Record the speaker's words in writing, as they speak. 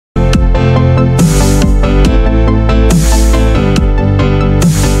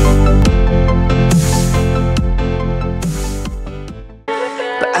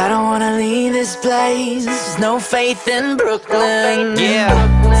place. There's no faith in Brooklyn. Yeah.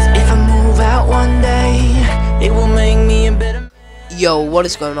 If I move out one day, it will make me a better. Yo, what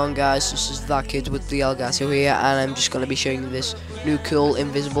is going on, guys? This is that kid with the Elgato here, and I'm just going to be showing you this new cool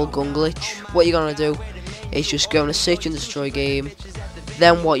invisible gun glitch. What you're going to do is just go in a search and destroy game.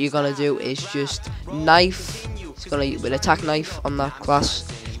 Then what you're going to do is just knife. It's going to be an attack knife on that class.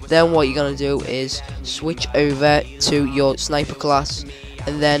 Then what you're going to do is switch over to your sniper class,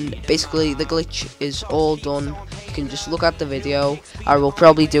 and then basically the glitch is all done. You can just look at the video. I will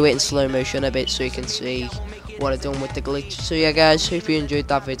probably do it in slow motion a bit so you can see what I've done with the glitch. So yeah, guys, hope you enjoyed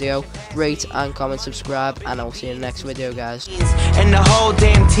that video. Rate and comment, subscribe, and I'll see you in the next video, guys. And the whole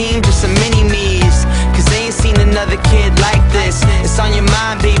damn team just some mini-me's, cause they ain't seen another kid like this. It's on your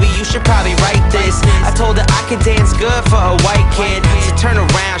mind, baby, you should probably write this. I told her I could dance good for a white kid, so turn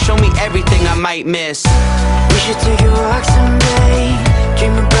around, show me everything I might miss. We should take a walk someday,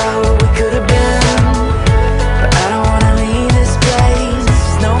 dream about what we could have been, but I don't wanna leave this place.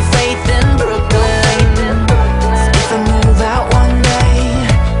 There's no faith in Brooklyn. If I move out one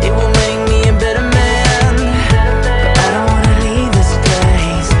day, it will make me a better man, but I don't wanna leave this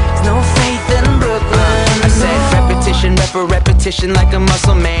place. There's no faith in Brooklyn. I said repetition, repetition like a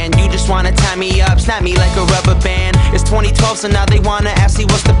muscle man. You just wanna tie me up, snap me like a rubber band. It's 2012, so now they wanna ask me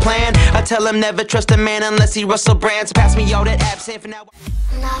what's the plan. I tell them never trust a man unless he Russell Brands. Pass me all that absinthe for now.